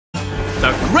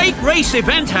great race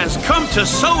event has come to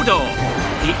Sodor.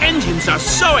 The engines are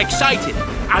so excited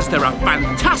as there are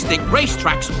fantastic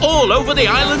racetracks all over the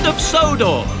island of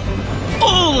Sodor.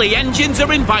 All the engines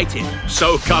are invited,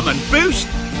 so come and boost,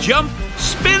 jump,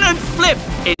 spin and flip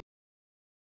in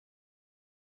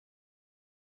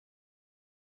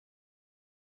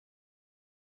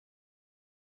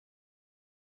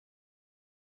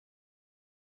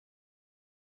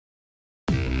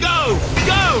Go!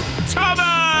 Go!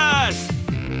 Thomas!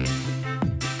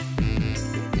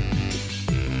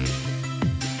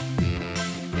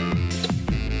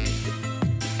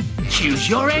 Choose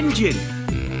your engine.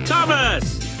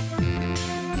 Thomas!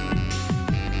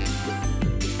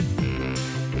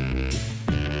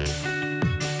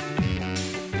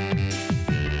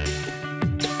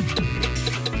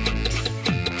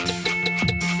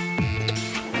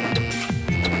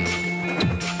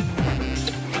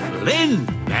 Flynn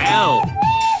Bell.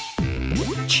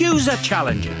 Choose a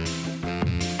challenger.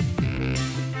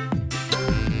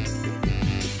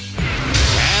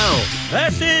 Bell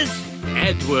versus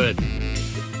Edward.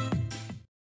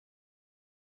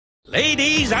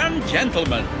 Ladies and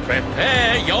gentlemen,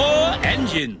 prepare your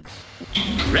engines.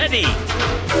 Ready?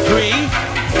 3,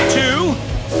 2,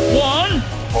 1,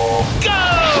 go!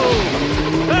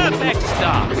 Perfect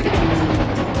start.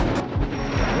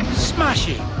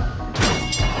 Smashing.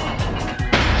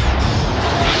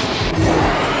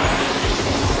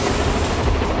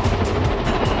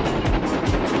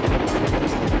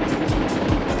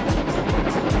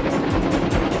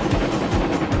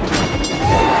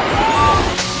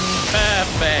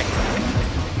 Perfect.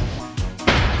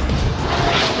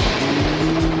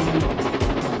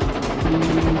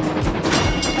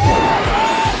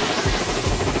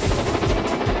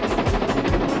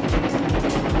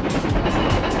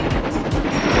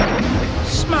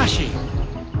 Smashing.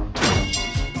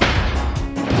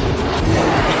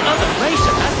 The other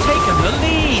racer has taken the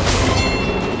lead.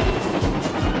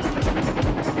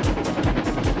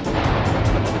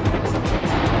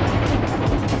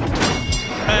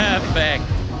 Perfect.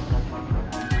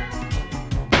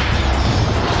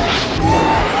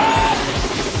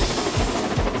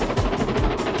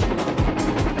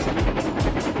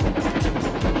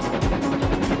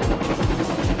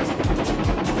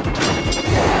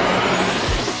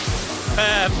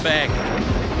 Perfect.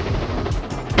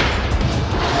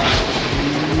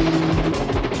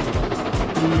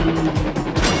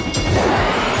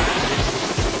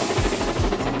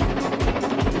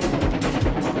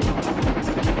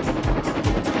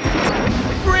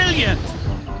 Brilliant.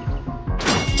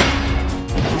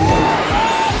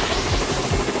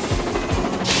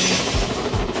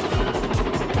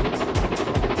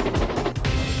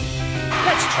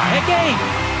 Let's try again.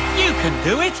 You can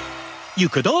do it. You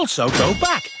could also go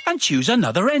back and choose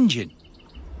another engine.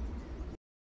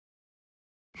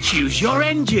 Choose your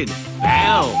engine.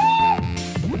 Bell.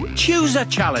 Choose a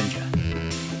challenger.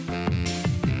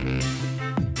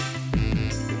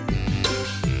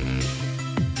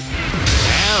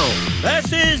 Bell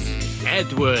versus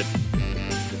Edward.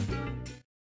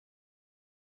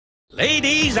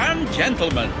 Ladies and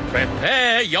gentlemen,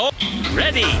 prepare your...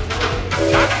 Ready?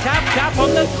 Tap, tap, tap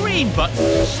on the green button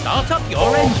to start up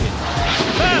your engine.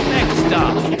 Perfect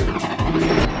start.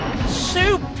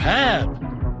 Superb.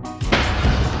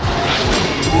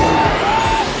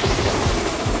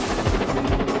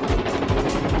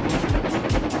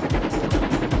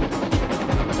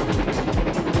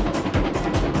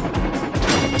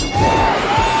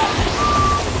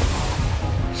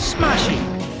 Smashing.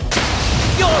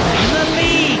 You're in the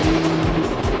lead.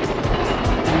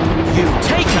 You've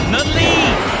taken the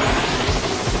lead.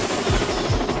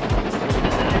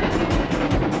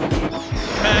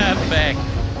 Perfect.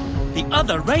 The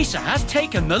other racer has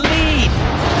taken the lead.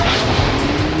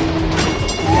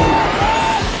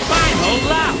 Final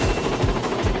lap.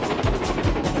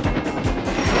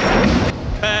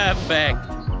 Perfect.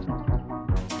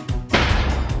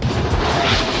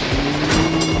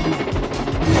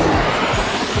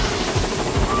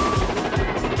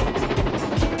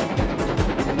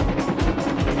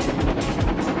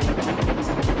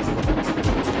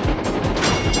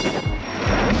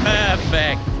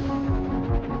 Perfect.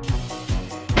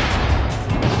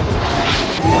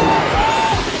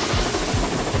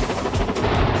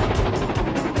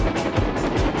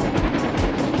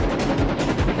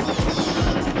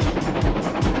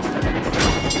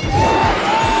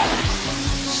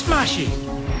 Smashing.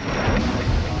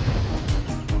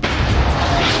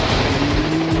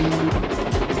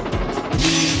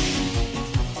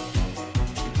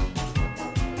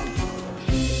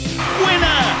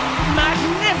 Winner!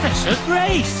 Magnificent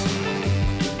race!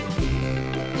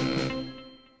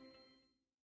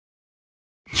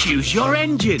 Choose your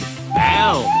engine.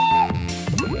 Bell.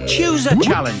 Choose a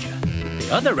challenger. The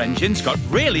other engines got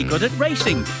really good at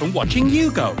racing from watching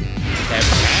you go. They're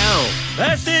Bell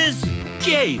versus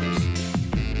James.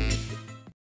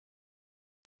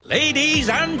 Ladies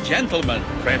and gentlemen,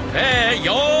 prepare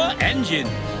your engines.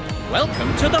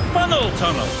 Welcome to the funnel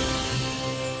tunnel.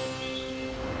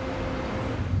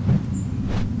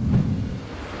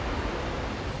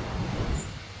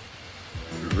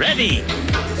 Ready?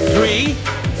 3,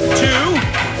 2,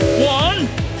 1,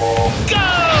 go!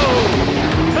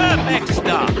 Perfect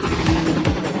start.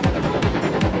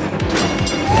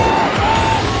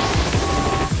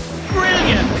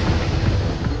 Brilliant.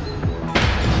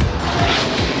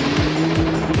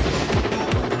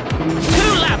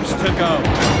 Two laps to go.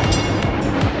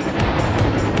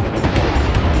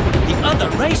 The other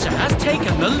racer has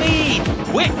taken the lead.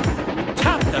 Quick,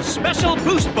 tap the special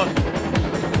boost button.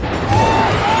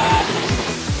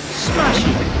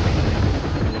 Splashy.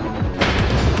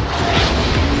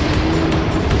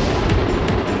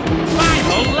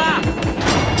 Final lap.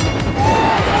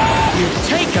 You've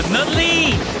taken the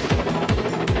lead.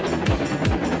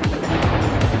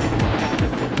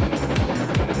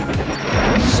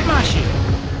 Smashing.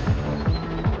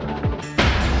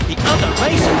 The other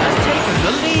racer has taken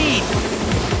the lead.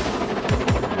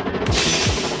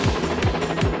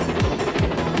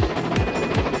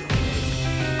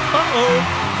 Uh-oh.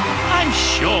 I'm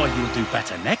sure you'll do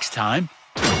better next time.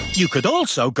 You could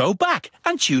also go back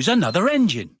and choose another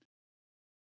engine.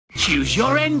 Choose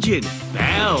your engine.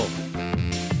 Bell.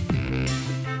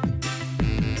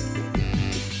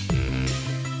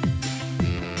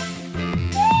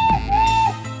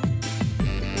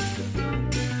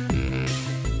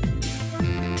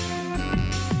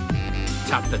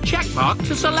 Tap the check mark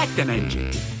to select an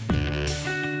engine.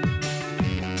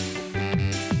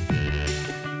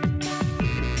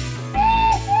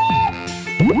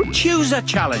 Choose a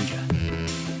challenger.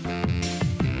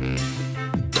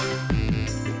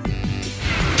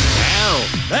 Belle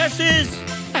versus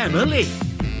Emily.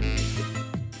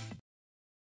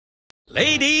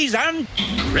 Ladies and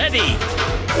ready.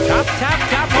 Tap, tap,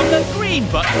 tap on the green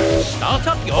button to start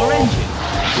up your engine.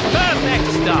 Perfect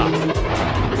start.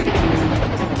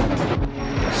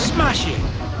 Smashing.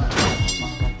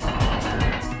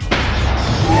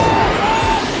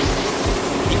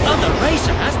 The other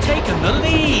racer has taken the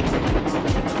lead.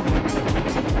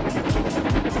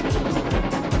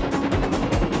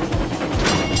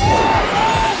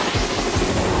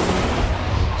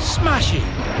 Smashing.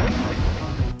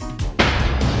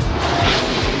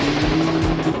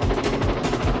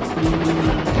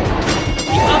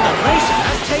 The other racer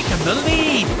has taken the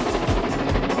lead.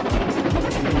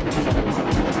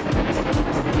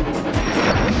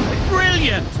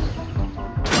 Brilliant.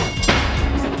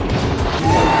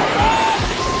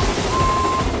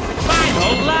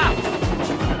 Final lap.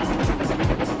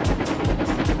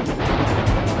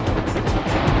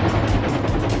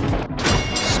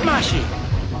 Smashing.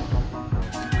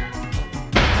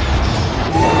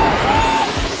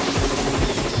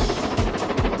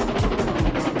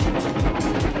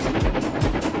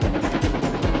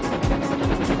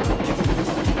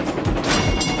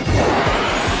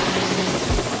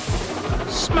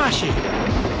 Smashing.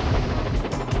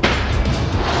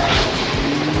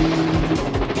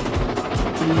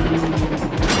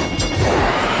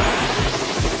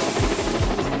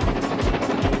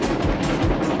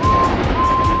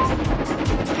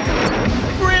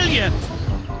 Brilliant.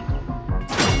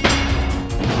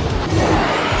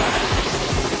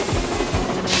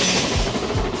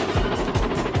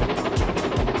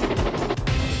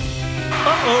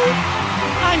 Uh-oh.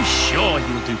 I'm sure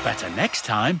you'll do better next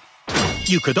time.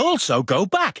 You could also go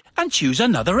back and choose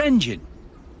another engine.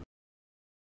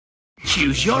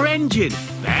 Choose your engine.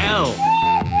 Bell.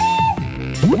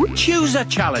 Choose a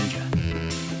challenger.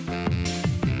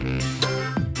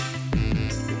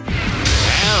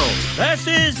 Bell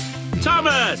versus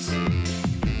Thomas.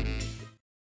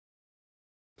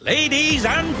 Ladies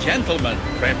and gentlemen,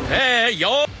 prepare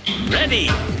your... Ready.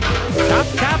 Tap,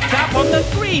 tap, tap on the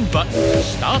green button to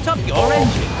start up your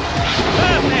engine.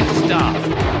 Perfect start.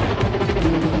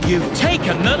 You've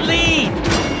taken the lead.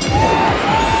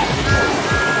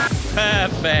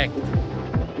 Perfect.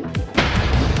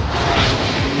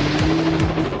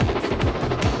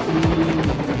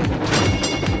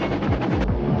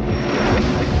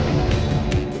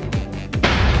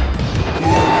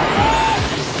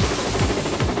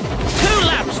 Two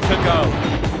laps to go.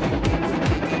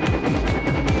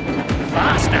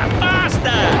 Faster,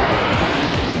 faster.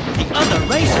 The other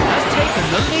racer has taken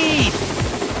the lead.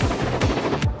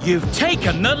 You've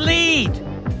taken the lead.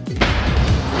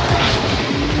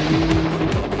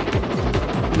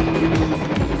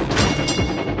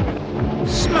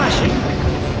 Smashing!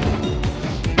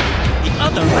 The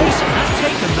other racer has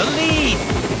taken the lead!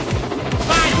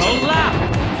 Final lap!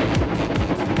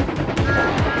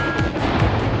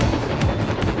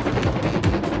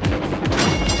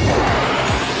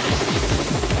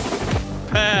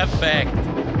 Perfect!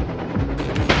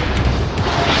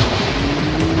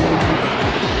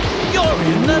 You're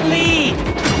in the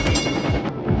lead!